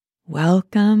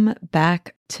Welcome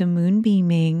back to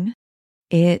Moonbeaming.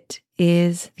 It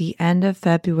is the end of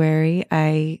February.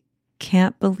 I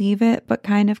can't believe it, but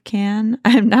kind of can.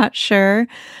 I'm not sure.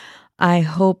 I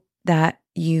hope that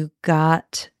you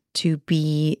got to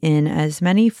be in as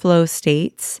many flow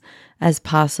states as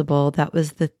possible. That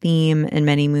was the theme in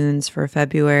Many Moons for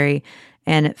February,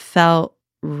 and it felt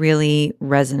really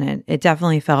resonant. It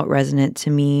definitely felt resonant to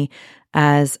me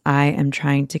as I am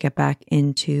trying to get back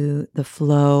into the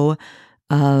flow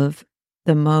of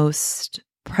the most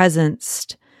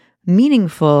presenced,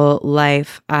 meaningful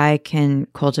life I can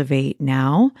cultivate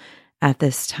now at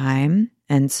this time.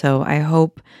 And so I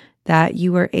hope that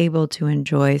you were able to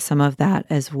enjoy some of that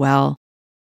as well.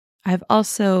 I've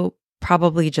also,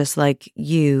 probably just like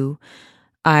you,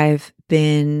 I've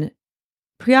been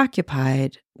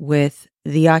preoccupied with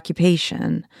the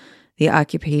occupation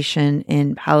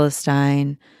in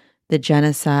Palestine, the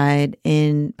genocide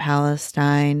in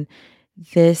Palestine.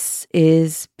 This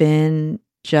has been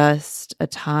just a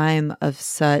time of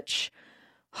such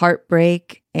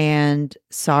heartbreak and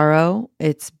sorrow.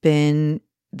 It's been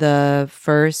the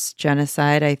first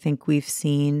genocide I think we've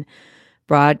seen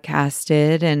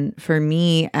broadcasted. And for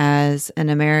me, as an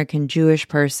American Jewish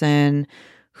person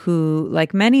who,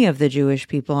 like many of the Jewish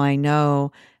people I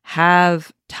know,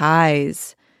 have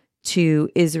ties to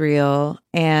Israel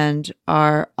and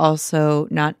are also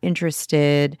not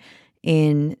interested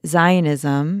in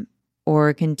Zionism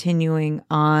or continuing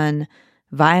on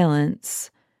violence,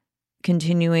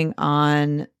 continuing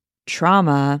on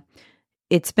trauma,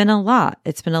 it's been a lot.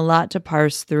 It's been a lot to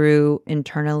parse through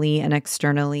internally and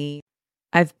externally.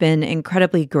 I've been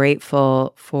incredibly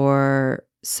grateful for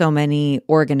so many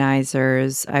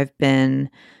organizers. I've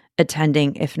been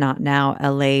attending, if not now,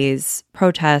 LA's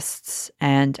protests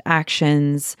and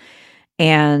actions.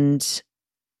 And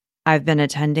I've been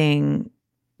attending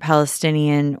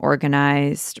Palestinian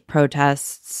organized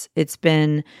protests. It's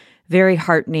been very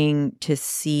heartening to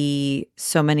see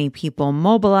so many people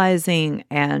mobilizing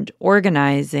and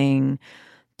organizing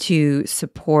to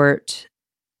support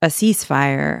a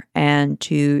ceasefire and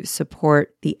to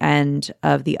support the end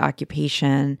of the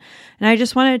occupation. And I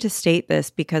just wanted to state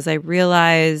this because I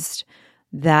realized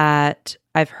that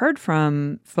I've heard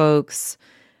from folks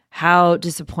how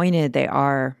disappointed they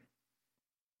are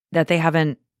that they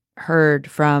haven't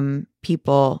heard from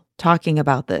people talking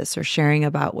about this or sharing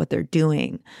about what they're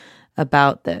doing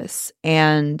about this.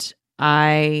 And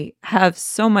I have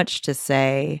so much to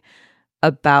say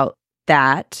about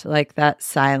that, like that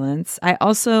silence. I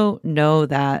also know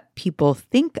that people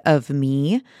think of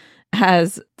me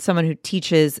as someone who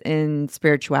teaches in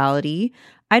spirituality.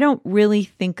 I don't really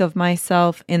think of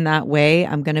myself in that way.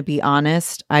 I'm going to be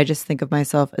honest. I just think of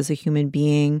myself as a human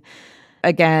being.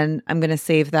 Again, I'm going to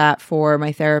save that for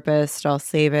my therapist. I'll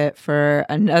save it for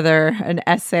an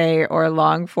essay or a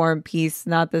long form piece,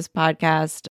 not this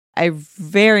podcast. I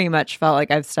very much felt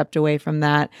like I've stepped away from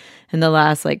that in the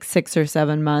last 6 or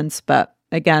 7 months. But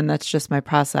again, that's just my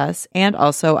process. And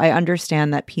also, I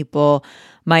understand that people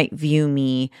might view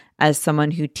me as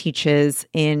someone who teaches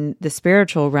in the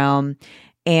spiritual realm.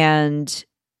 And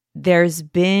there's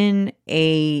been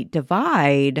a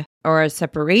divide or a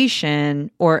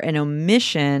separation or an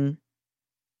omission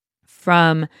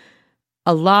from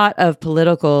a lot of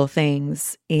political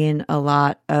things in a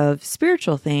lot of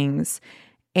spiritual things.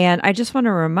 And I just want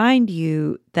to remind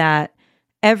you that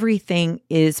everything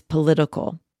is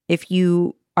political. If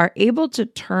you are able to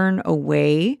turn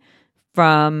away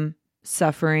from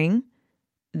suffering,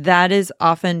 that is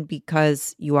often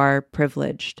because you are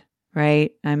privileged,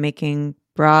 right? I'm making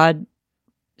broad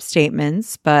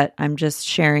statements, but I'm just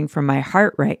sharing from my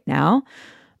heart right now,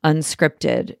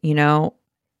 unscripted.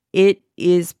 It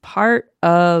is part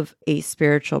of a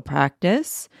spiritual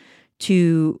practice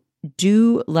to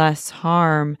do less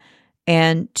harm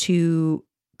and to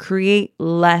create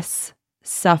less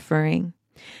suffering.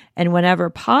 And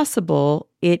whenever possible,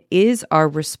 it is our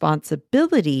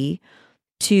responsibility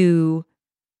to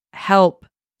help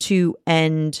to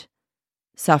end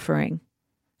suffering,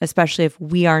 especially if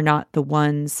we are not the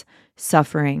ones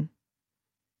suffering.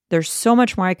 There's so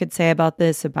much more I could say about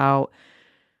this, about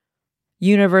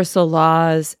universal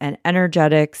laws and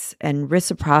energetics and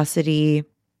reciprocity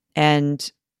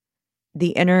and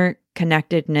the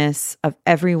interconnectedness of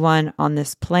everyone on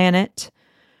this planet.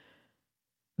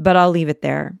 But I'll leave it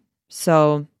there.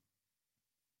 So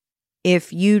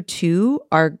if you too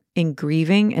are in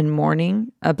grieving and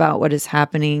mourning about what is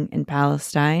happening in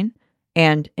Palestine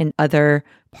and in other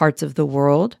parts of the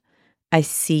world, I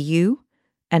see you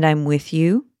and I'm with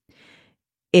you.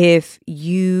 If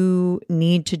you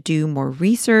need to do more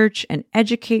research and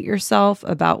educate yourself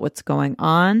about what's going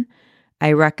on,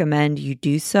 I recommend you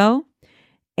do so.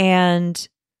 And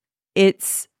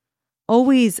it's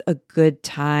always a good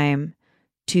time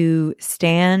to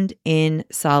stand in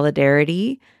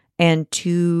solidarity and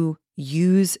to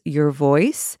use your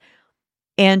voice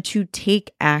and to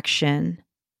take action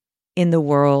in the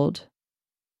world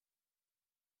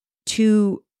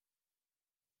to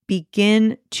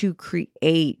begin to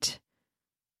create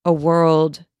a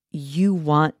world you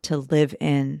want to live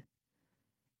in.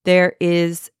 There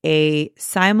is a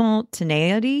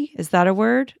simultaneity. Is that a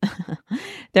word?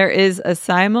 There is a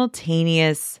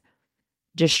simultaneous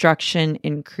destruction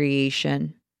in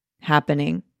creation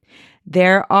happening.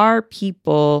 There are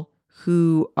people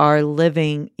who are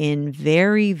living in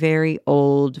very, very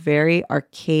old, very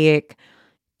archaic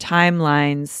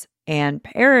timelines and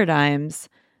paradigms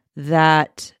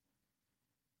that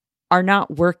are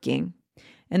not working.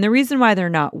 And the reason why they're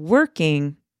not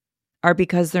working are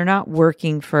because they're not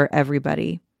working for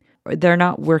everybody. They're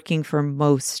not working for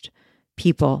most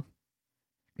people.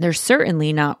 They're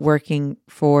certainly not working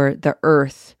for the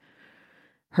earth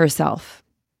herself.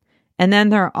 And then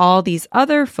there are all these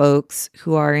other folks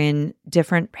who are in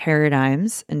different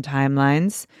paradigms and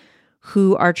timelines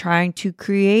who are trying to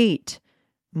create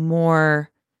more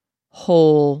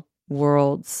whole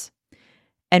worlds.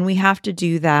 And we have to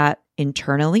do that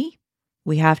internally.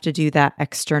 We have to do that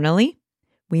externally.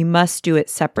 We must do it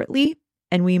separately,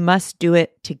 and we must do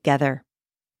it together.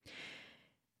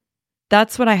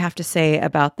 That's what I have to say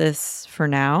about this for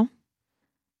now.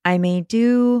 I may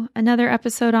do another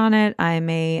episode on it. I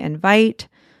may invite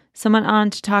someone on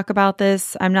to talk about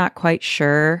this. I'm not quite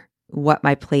sure what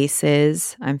my place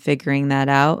is. I'm figuring that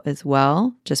out as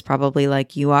well, just probably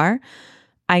like you are.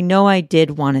 I know I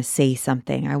did want to say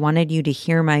something. I wanted you to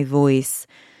hear my voice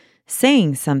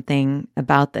saying something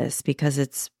about this because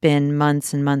it's been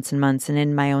months and months and months. And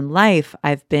in my own life,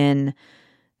 I've been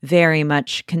very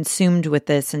much consumed with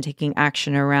this and taking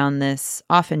action around this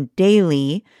often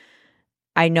daily.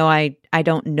 I know I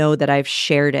don't know that I've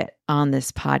shared it on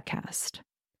this podcast.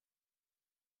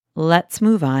 Let's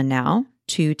move on now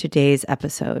to today's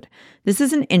episode. This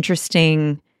is an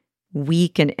interesting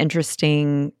week and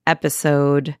interesting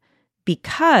episode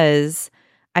because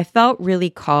I felt really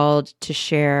called to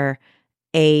share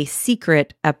a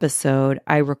secret episode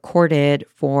I recorded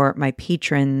for my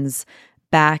patrons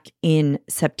back in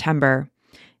September.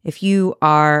 If you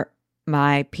are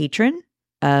my patron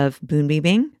of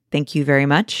Moonbeaming, thank you very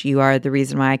much. You are the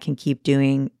reason why I can keep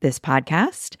doing this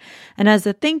podcast. And as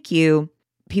a thank you,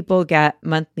 people get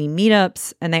monthly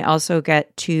meetups and they also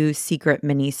get 2 secret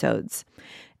minisodes.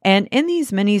 And in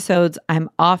these minisodes, I'm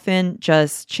often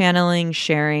just channeling,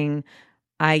 sharing.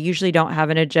 I usually don't have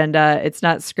an agenda. It's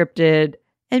not scripted.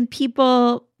 And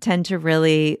people tend to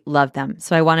really love them.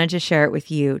 So I wanted to share it with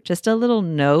you. Just a little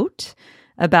note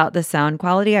about the sound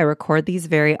quality. I record these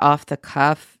very off the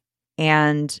cuff,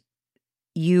 and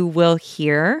you will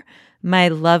hear my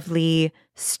lovely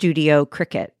studio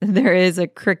cricket. There is a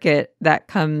cricket that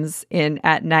comes in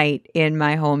at night in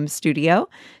my home studio.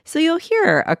 So you'll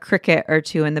hear a cricket or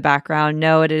 2 in the background.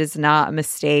 No, it is not a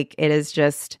mistake. It is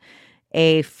just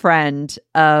a friend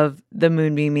of the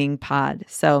Moonbeaming pod.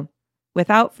 So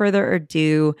without further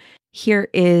ado, here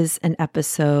is an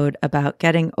episode about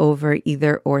getting over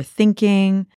either or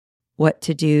thinking, what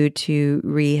to do to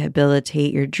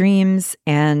rehabilitate your dreams,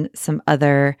 and some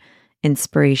other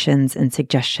inspirations and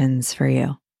suggestions for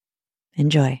you.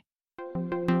 Enjoy.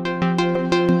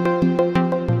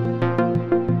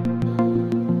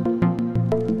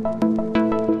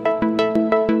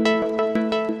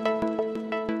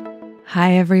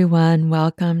 Hi, everyone.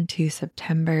 Welcome to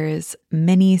September's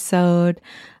mini-sode.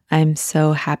 I'm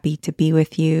so happy to be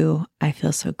with you. I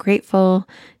feel so grateful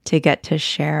to get to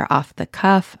share off the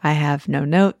cuff. I have no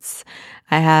notes.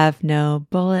 I have no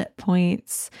bullet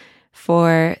points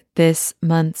for this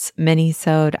month's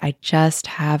mini-sode. I just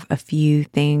have a few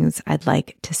things I'd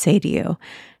like to say to you.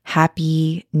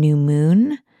 Happy new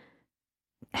moon.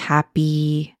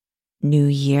 Happy new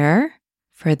year.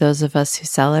 For those of us who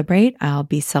celebrate, I'll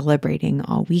be celebrating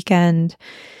all weekend.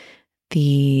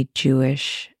 The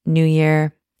Jewish New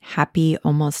Year. Happy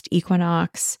almost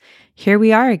equinox. Here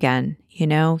we are again.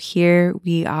 Here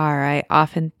we are. I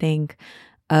often think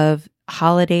of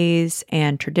holidays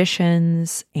and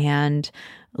traditions and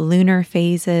lunar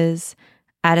phases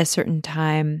at a certain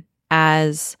time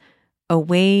as a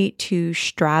way to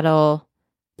straddle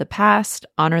the past,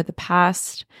 honor the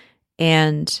past,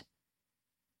 and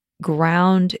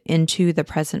ground into the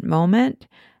present moment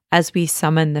as we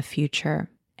summon the future.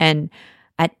 And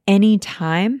at any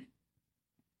time,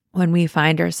 when we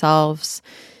find ourselves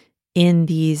in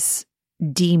these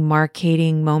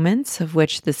demarcating moments, of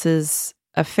which this is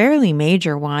a fairly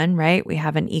major one, right? We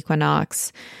have an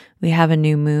equinox, we have a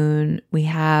new moon, we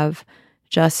have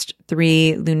just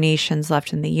 3 lunations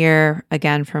left in the year.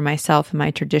 Again, for myself and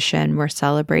my tradition, we're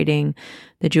celebrating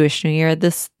the Jewish New Year.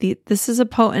 This is a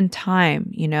potent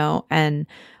time, and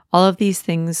all of these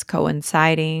things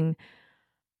coinciding.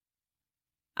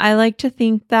 I like to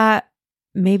think that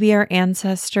maybe our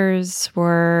ancestors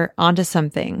were onto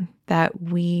something that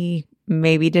we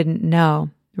maybe didn't know,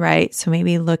 right? So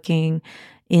maybe looking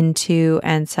into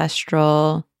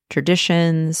ancestral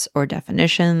traditions or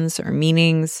definitions or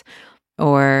meanings,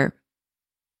 or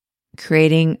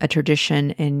creating a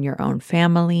tradition in your own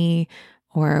family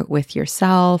or with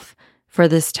yourself for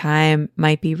this time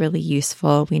might be really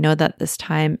useful. We know that this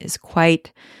time is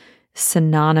quite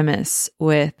synonymous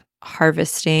with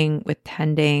harvesting, with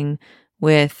tending,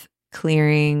 with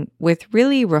clearing, with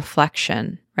really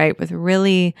reflection, right? With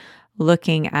really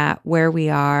looking at where we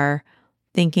are,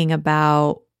 thinking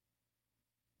about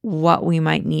what we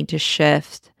might need to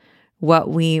shift, what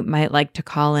we might like to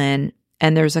call in.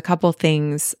 And there's a couple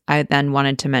things I then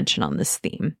wanted to mention on this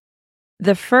theme.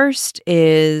 The first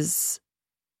is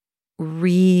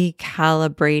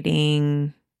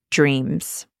recalibrating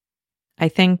dreams. I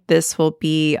think this will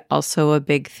be also a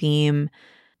big theme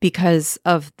because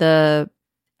of the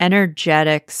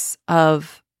energetics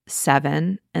of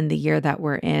 7 and the year that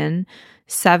we're in.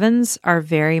 7s are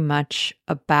very much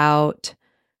about,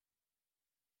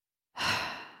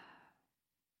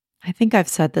 I think I've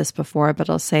said this before, but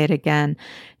I'll say it again.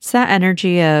 It's that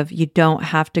energy of you don't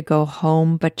have to go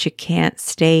home, but you can't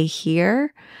stay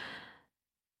here.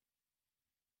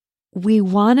 We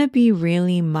want to be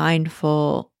really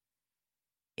mindful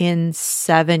in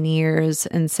 7 years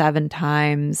and 7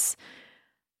 times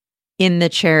in the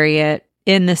chariot,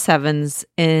 in the 7s,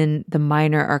 in the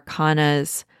minor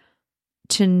arcanas,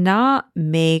 to not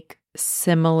make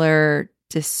similar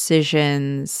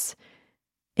decisions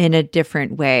in a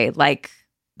different way. Like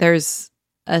there's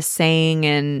a saying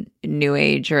in New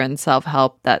Age or in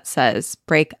self-help that says,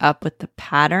 break up with the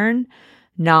pattern,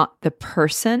 not the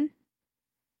person.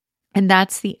 And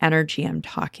that's the energy I'm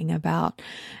talking about.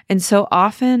 And so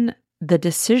often the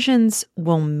decisions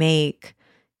we'll make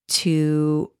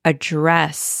to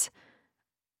address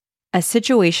a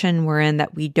situation we're in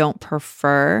that we don't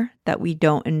prefer, that we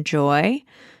don't enjoy,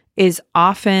 is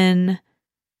often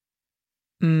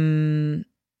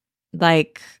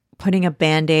like putting a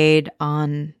Band-Aid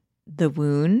on the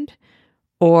wound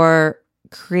or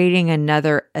creating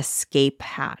another escape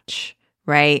hatch,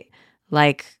 right?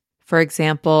 Like, for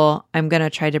example, I'm going to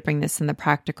try to bring this in the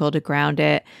practical to ground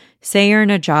it. Say you're in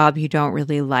a job you don't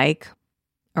really like,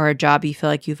 or a job you feel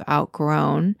like you've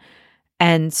outgrown.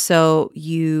 And so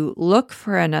you look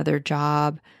for another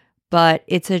job, but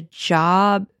it's a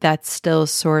job that's still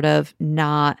sort of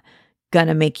not going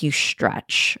to make you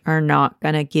stretch or not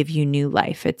going to give you new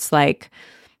life. It's like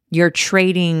you're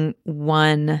trading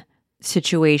one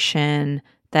situation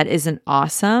that isn't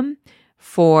awesome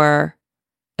for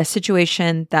a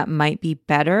situation that might be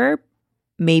better,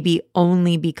 maybe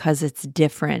only because it's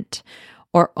different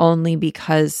or only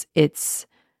because it's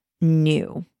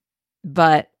new.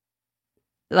 But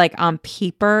like on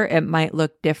paper, it might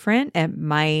look different. It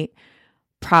might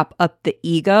prop up the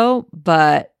ego,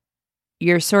 but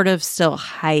you're sort of still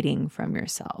hiding from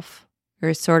yourself.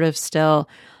 You're sort of still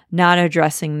not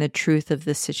addressing the truth of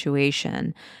the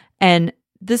situation. And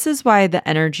this is why the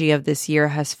energy of this year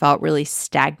has felt really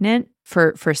stagnant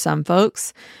for some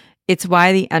folks. It's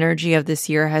why the energy of this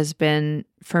year has been,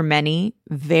 for many,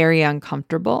 very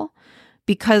uncomfortable,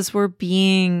 because we're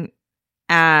being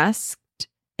asked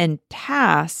and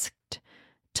tasked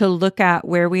to look at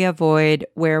where we avoid,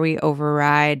 where we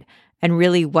override, and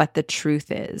really what the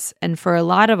truth is. And for a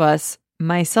lot of us,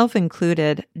 myself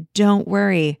included, don't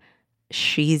worry,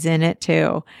 she's in it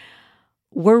too.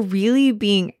 We're really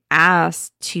being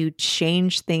asked to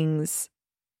change things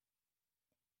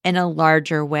in a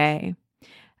larger way.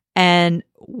 And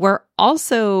we're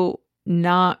also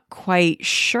not quite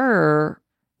sure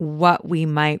what we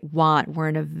might want. We're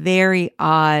in a very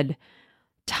odd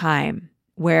time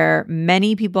where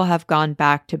many people have gone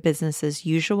back to business as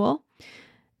usual.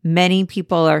 Many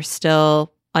people are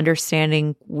still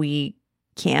understanding we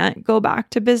can't go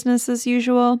back to business as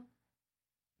usual.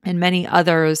 And many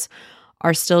others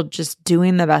are still just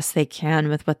doing the best they can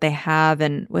with what they have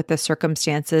and with the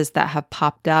circumstances that have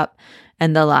popped up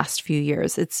in the last few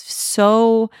years. It's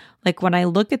so, like, when I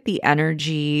look at the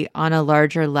energy on a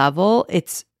larger level,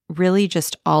 it's really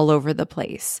just all over the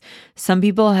place. Some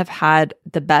people have had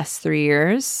the best 3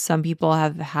 years. Some people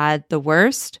have had the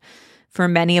worst. For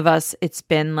many of us, it's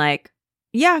been like,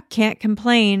 yeah, can't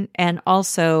complain. And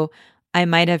also, I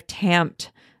might have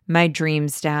tamped my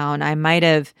dreams down. I might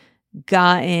have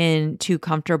gotten too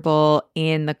comfortable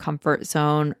in the comfort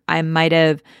zone. I might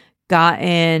have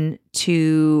gotten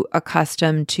too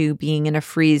accustomed to being in a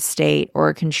freeze state or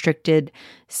a constricted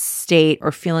state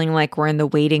or feeling like we're in the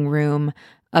waiting room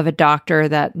of a doctor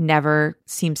that never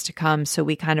seems to come. So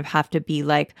we kind of have to be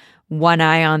like one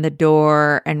eye on the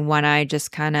door and one eye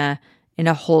just kind of in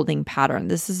a holding pattern.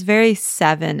 This is very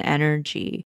 7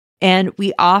 energy. And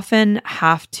we often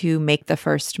have to make the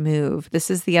first move.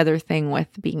 This is the other thing with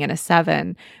being in a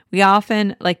 7. We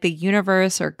often, like the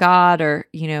universe or God or,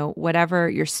 whatever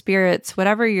your spirits,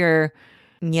 whatever your,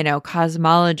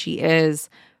 cosmology is,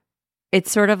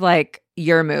 it's sort of like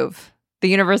your move. The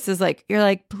universe is like, you're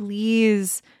like,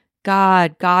 please,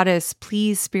 God, Goddess,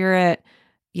 please, Spirit,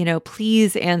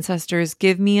 please, ancestors,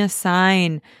 give me a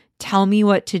sign. Tell me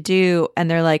what to do. And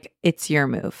they're like, it's your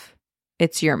move.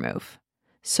 It's your move.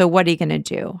 So what are you going to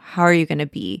do? How are you going to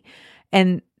be?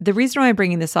 And the reason why I'm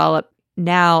bringing this all up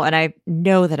now, and I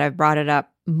know that I've brought it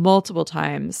up multiple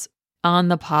times on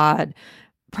the pod,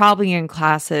 probably in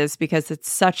classes, because it's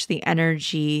such the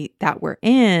energy that we're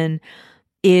in,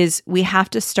 is we have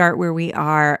to start where we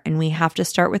are and we have to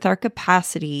start with our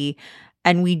capacity.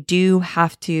 And we do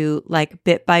have to, like,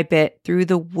 bit by bit, through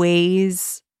the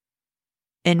ways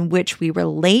in which we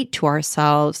relate to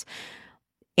ourselves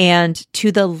and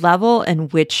to the level in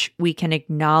which we can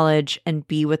acknowledge and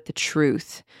be with the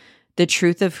truth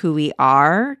of who we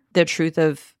are, the truth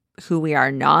of who we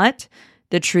are not,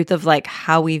 the truth of like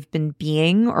how we've been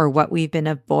being or what we've been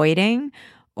avoiding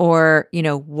or,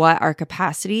 what our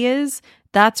capacity is.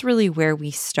 That's really where we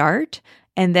start.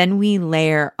 And then we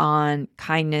layer on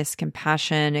kindness,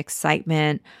 compassion,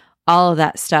 excitement, all of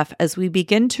that stuff as we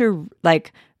begin to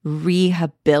like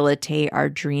rehabilitate our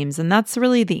dreams. And that's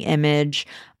really the image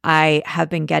I have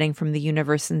been getting from the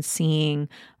universe and seeing.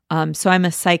 So I'm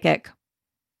a psychic.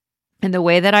 And the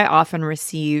way that I often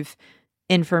receive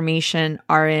information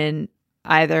are in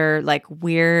either like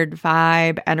weird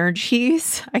vibe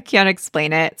energies. I can't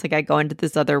explain it. It's like I go into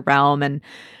this other realm and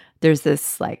there's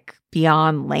this like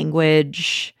beyond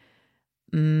language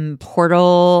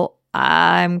portal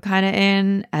I'm kind of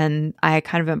in, and I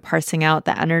kind of am parsing out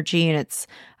the energy, and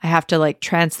I have to like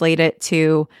translate it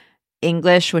to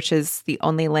English, which is the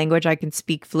only language I can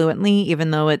speak fluently,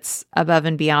 even though it's above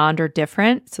and beyond or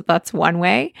different. So that's one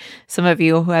way. Some of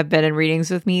you who have been in readings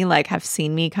with me like have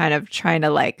seen me kind of trying to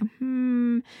like,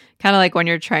 kind of like when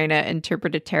you're trying to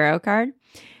interpret a tarot card.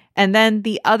 And then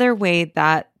the other way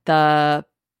that the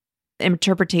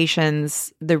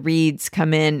interpretations, the reads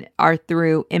come in are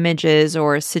through images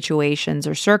or situations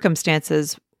or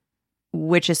circumstances,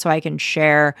 which is so I can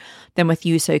share them with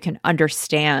you so you can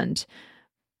understand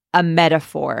a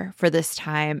metaphor for this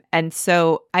time. And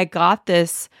so I got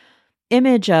this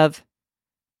image of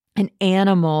an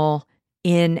animal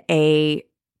in a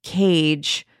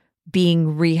cage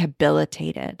being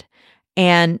rehabilitated.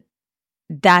 And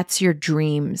that's your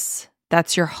dreams.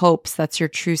 That's your hopes. That's your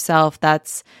true self.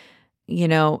 That's,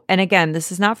 and again,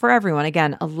 this is not for everyone.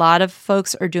 Again, a lot of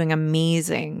folks are doing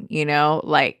amazing,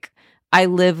 like I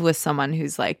live with someone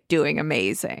who's like doing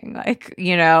amazing. Like,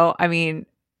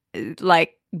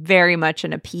 like very much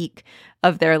in a peak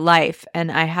of their life.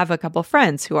 And I have a couple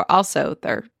friends who are also,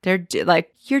 they're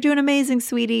like, you're doing amazing,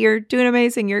 sweetie. You're doing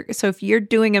amazing. So if you're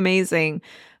doing amazing,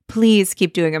 please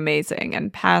keep doing amazing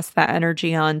and pass that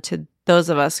energy on to those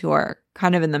of us who are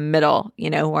kind of in the middle,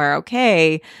 who are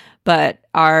okay, but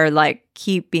are like,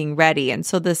 keep being ready. And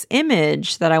so this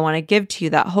image that I want to give to you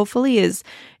that hopefully is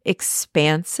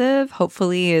expansive,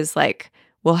 hopefully is like,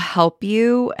 will help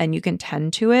you and you can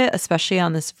tend to it, especially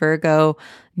on this Virgo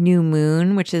new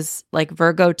moon, which is like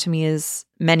Virgo to me is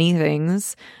many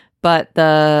things, but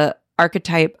the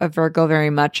archetype of Virgo very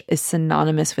much is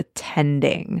synonymous with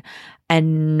tending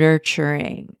and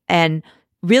nurturing and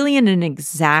really in an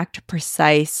exact,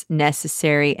 precise,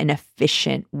 necessary, and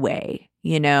efficient way.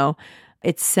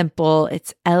 It's simple,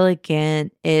 it's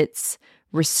elegant, it's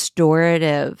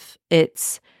restorative,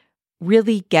 it's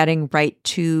really getting right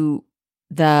to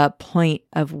the point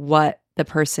of what the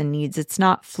person needs. It's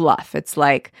not fluff. It's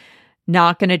like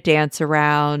not going to dance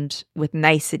around with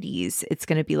niceties. It's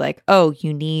going to be like, oh,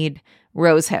 you need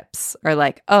rose hips, or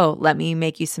like, oh, let me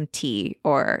make you some tea,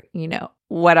 or,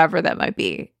 whatever that might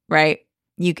be, right?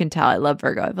 You can tell I love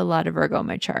Virgo. I have a lot of Virgo in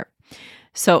my chart.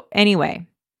 So anyway,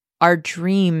 our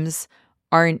dreams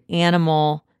are an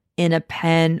animal in a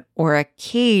pen or a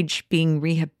cage being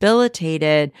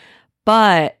rehabilitated.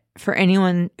 But for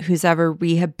anyone who's ever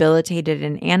rehabilitated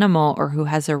an animal or who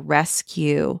has a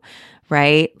rescue,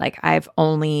 right? Like I've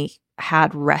only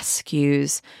had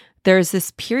rescues. There's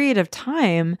this period of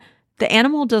time the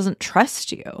animal doesn't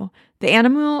trust you. The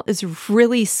animal is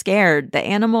really scared. The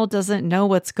animal doesn't know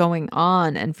what's going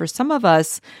on. And for some of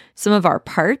us, some of our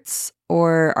parts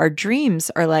or our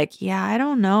dreams are like, yeah, I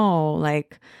don't know.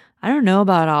 Like, I don't know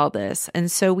about all this.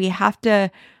 And so we have to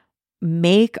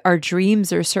make our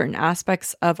dreams or certain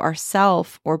aspects of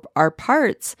ourself or our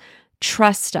parts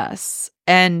trust us.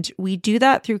 And we do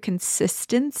that through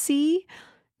consistency.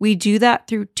 We do that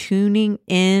through tuning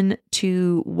in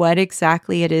to what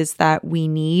exactly it is that we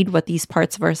need, what these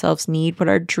parts of ourselves need, what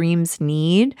our dreams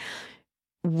need,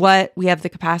 what we have the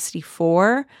capacity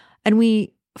for. And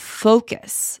we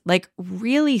focus like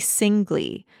really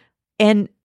singly. And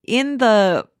in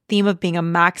the theme of being a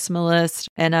maximalist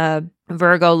and a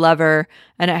Virgo lover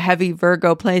and a heavy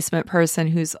Virgo placement person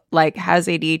who's like has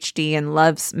ADHD and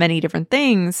loves many different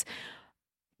things,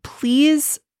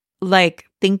 please like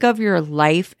think of your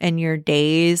life and your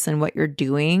days and what you're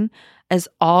doing as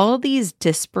all these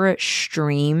disparate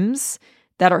streams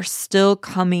that are still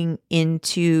coming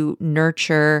into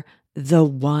nurture the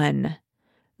one.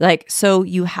 Like, so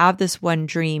you have this one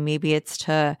dream, maybe it's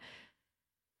to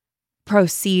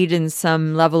proceed in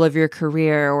some level of your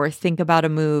career or think about a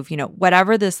move,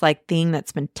 whatever this like thing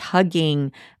that's been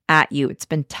tugging at you. It's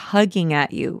been tugging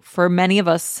at you for many of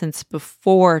us since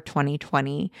before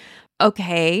 2020.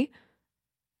 Okay,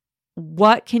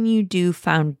 what can you do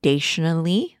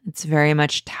foundationally? It's very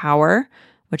much Tower,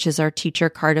 which is our teacher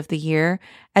card of the year.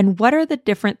 And what are the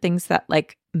different things that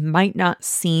like might not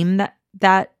seem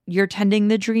that you're tending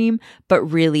the dream, but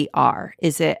really are?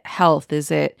 Is it health?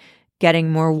 Is it getting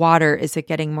more water? Is it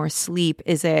getting more sleep?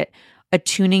 Is it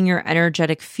attuning your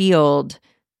energetic field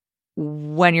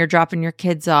when you're dropping your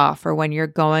kids off or when you're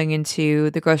going into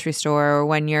the grocery store or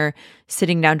when you're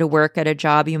sitting down to work at a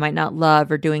job you might not love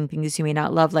or doing things you may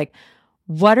not love? Like,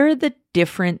 what are the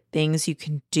different things you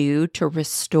can do to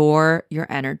restore your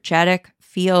energetic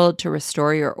field, to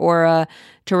restore your aura,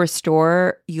 to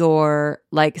restore your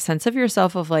like sense of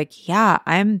yourself of like, yeah,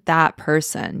 I'm that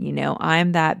person,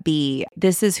 I'm that bee.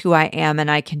 This is who I am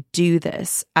and I can do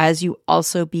this, as you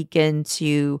also begin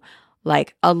to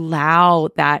like allow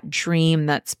that dream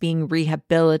that's being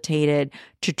rehabilitated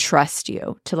to trust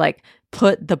you, to like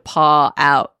put the paw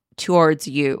out towards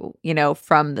you,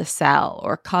 from the cell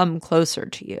or come closer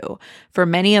to you. For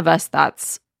many of us,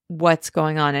 that's what's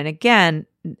going on. And again,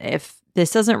 if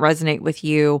this doesn't resonate with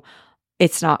you,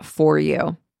 it's not for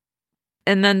you.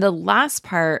 And then the last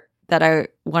part that I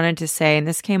wanted to say, and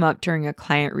this came up during a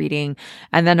client reading,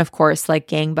 and then of course, like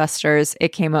gangbusters, it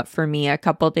came up for me a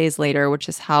couple days later, which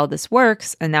is how this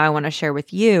works. And now I want to share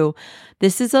with you,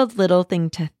 this is a little thing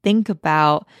to think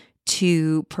about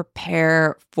to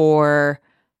prepare for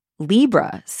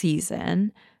Libra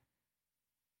season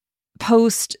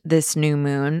post this new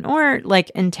moon, or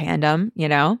like in tandem,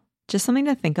 just something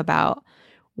to think about.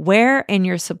 Where in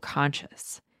your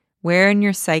subconscious, where in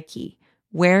your psyche,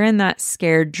 where in that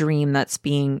scared dream that's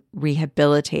being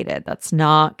rehabilitated, that's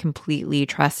not completely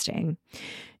trusting,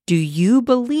 do you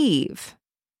believe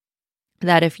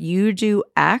that if you do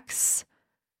X,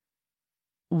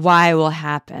 Y will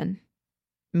happen?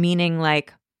 Meaning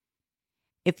like,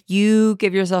 if you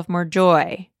give yourself more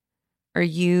joy or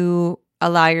you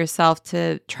allow yourself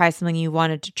to try something you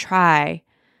wanted to try,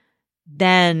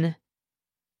 then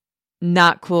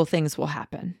not cool things will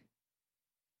happen.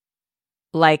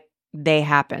 Like they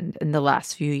happened in the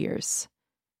last few years,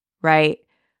 right?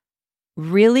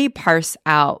 Really parse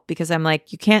out, because I'm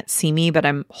like, you can't see me, but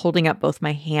I'm holding up both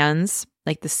my hands,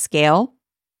 like the scale.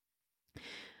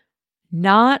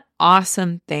 Not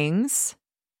awesome things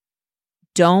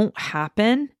don't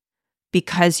happen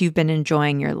because you've been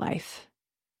enjoying your life.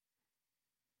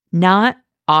 Not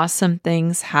awesome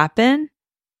things happen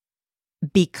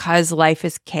because life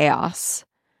is chaos,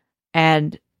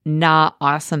 and not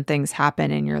awesome things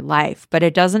happen in your life. But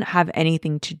it doesn't have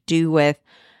anything to do with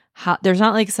how, there's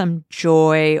not like some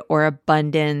joy or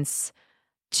abundance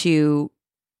to,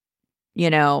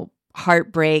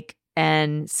 heartbreak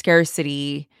and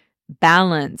scarcity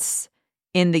balance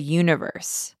in the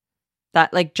universe.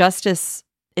 That like justice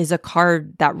is a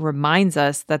card that reminds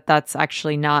us that that's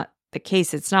actually not the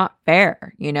case. It's not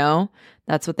fair,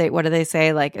 That's what do they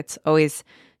say? Like, it's always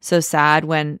so sad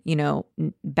when,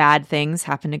 bad things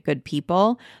happen to good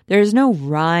people. There's no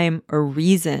rhyme or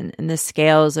reason in the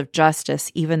scales of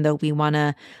justice, even though we want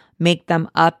to make them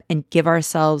up and give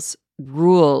ourselves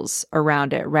rules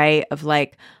around it, right? Of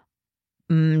like,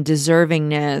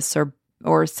 deservingness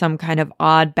or some kind of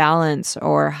odd balance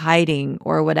or hiding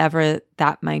or whatever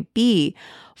that might be.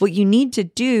 What you need to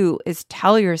do is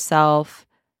tell yourself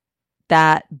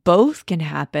that both can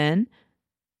happen.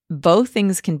 Both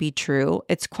things can be true.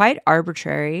 It's quite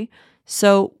arbitrary.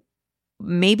 So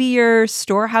maybe you're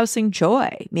storehousing joy.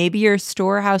 Maybe you're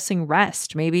storehousing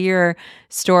rest. Maybe you're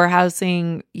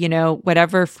storehousing,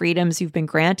 whatever freedoms you've been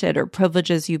granted or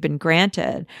privileges you've been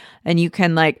granted. And you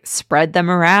can like spread them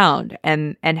around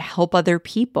and help other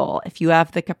people if you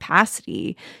have the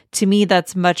capacity. To me,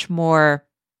 that's much more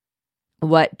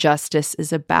what justice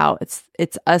is about.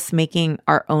 It's us making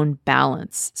our own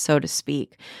balance, so to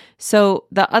speak. So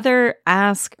the other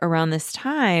ask around this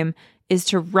time is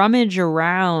to rummage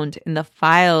around in the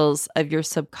files of your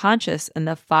subconscious and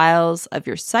the files of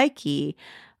your psyche.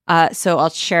 So I'll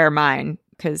share mine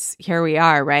because here we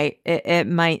are, right? It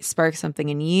might spark something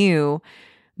in you.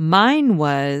 Mine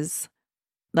was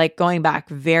like going back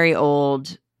very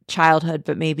old childhood,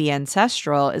 but maybe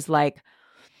ancestral, is like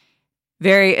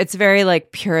it's very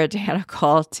like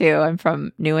puritanical too. I'm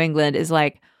from New England, is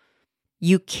like,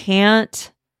 you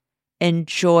can't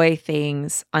enjoy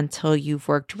things until you've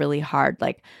worked really hard.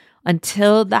 Like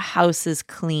until the house is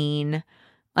clean,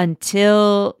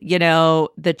 until,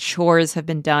 the chores have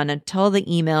been done, until the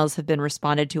emails have been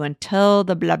responded to, until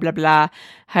the blah, blah, blah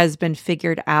has been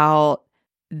figured out,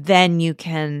 then you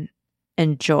can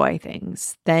enjoy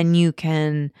things. Then you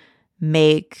can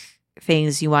make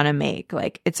things you want to make.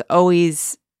 Like it's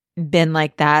always been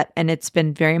like that. And it's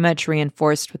been very much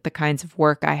reinforced with the kinds of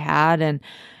work I had and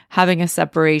having a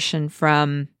separation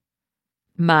from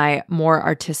my more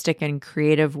artistic and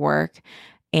creative work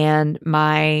and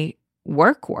my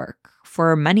work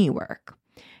for money work.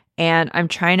 And I'm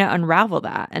trying to unravel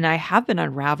that. And I have been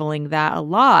unraveling that a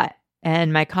lot.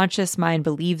 And my conscious mind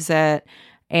believes it.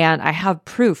 And I have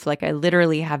proof, like I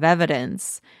literally have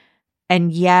evidence.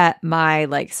 And yet my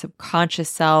like subconscious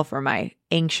self or my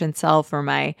ancient self or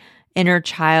my inner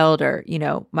child or,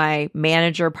 my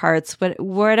manager parts,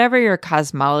 whatever your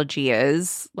cosmology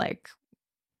is, like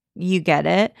you get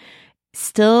it,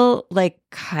 still like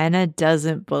kind of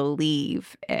doesn't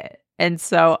believe it. And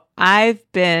so I've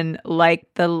been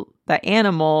like the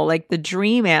animal, like the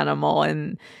dream animal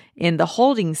in the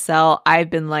holding cell. I've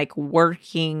been like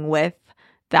working with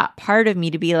that part of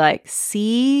me to be like,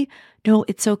 see, no,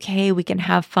 it's okay. We can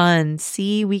have fun.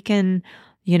 See, we can,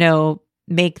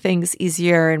 make things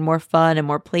easier and more fun and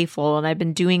more playful. And I've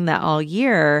been doing that all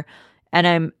year.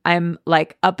 And I'm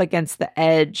like up against the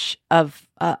edge of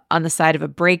on the side of a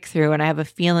breakthrough. And I have a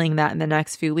feeling that in the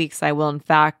next few weeks, I will in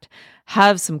fact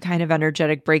have some kind of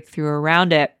energetic breakthrough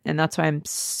around it. And that's why I'm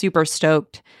super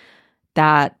stoked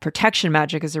that protection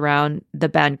magic is around the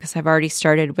bend, because I've already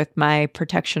started with my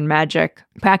protection magic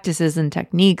practices and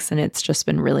techniques. And it's just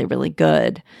been really, really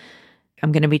good.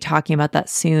 I'm going to be talking about that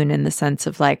soon in the sense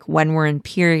of like when we're in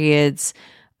periods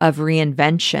of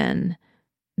reinvention,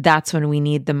 that's when we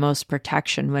need the most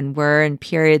protection. When we're in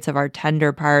periods of our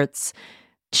tender parts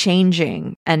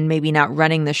changing and maybe not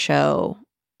running the show,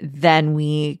 then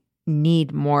we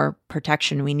need more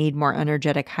protection. We need more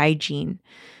energetic hygiene.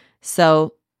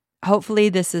 So hopefully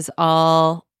this is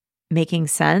all making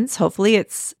sense. Hopefully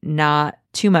it's not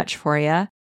too much for you.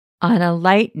 On a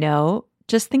light note,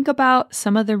 just think about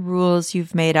some of the rules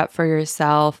you've made up for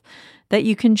yourself that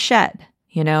you can shed.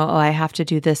 I have to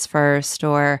do this first,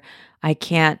 or I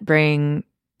can't bring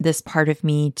this part of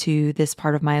me to this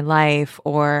part of my life,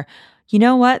 or, you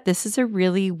know what? This is a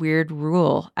really weird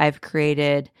rule I've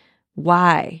created.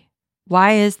 Why?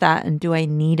 Why is that? And do I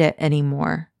need it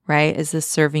anymore? Right? Is this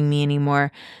serving me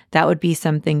anymore? That would be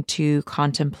something to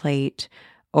contemplate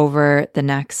over the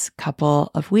next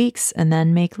couple of weeks and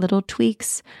then make little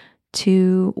tweaks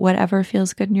to whatever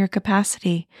feels good in your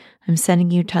capacity. I'm sending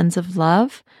you tons of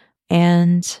love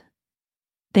and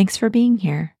thanks for being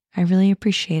here. I really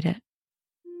appreciate it.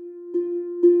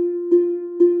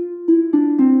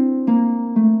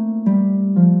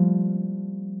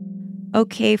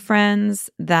 Okay, friends,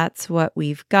 that's what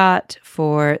we've got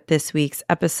for this week's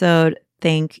episode.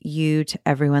 Thank you to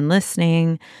everyone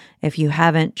listening. If you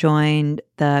haven't joined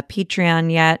the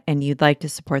Patreon yet and you'd like to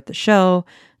support the show,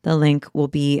 the link will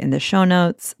be in the show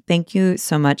notes. Thank you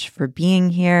so much for being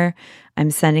here.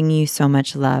 I'm sending you so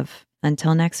much love.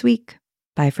 Until next week.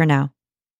 Bye for now.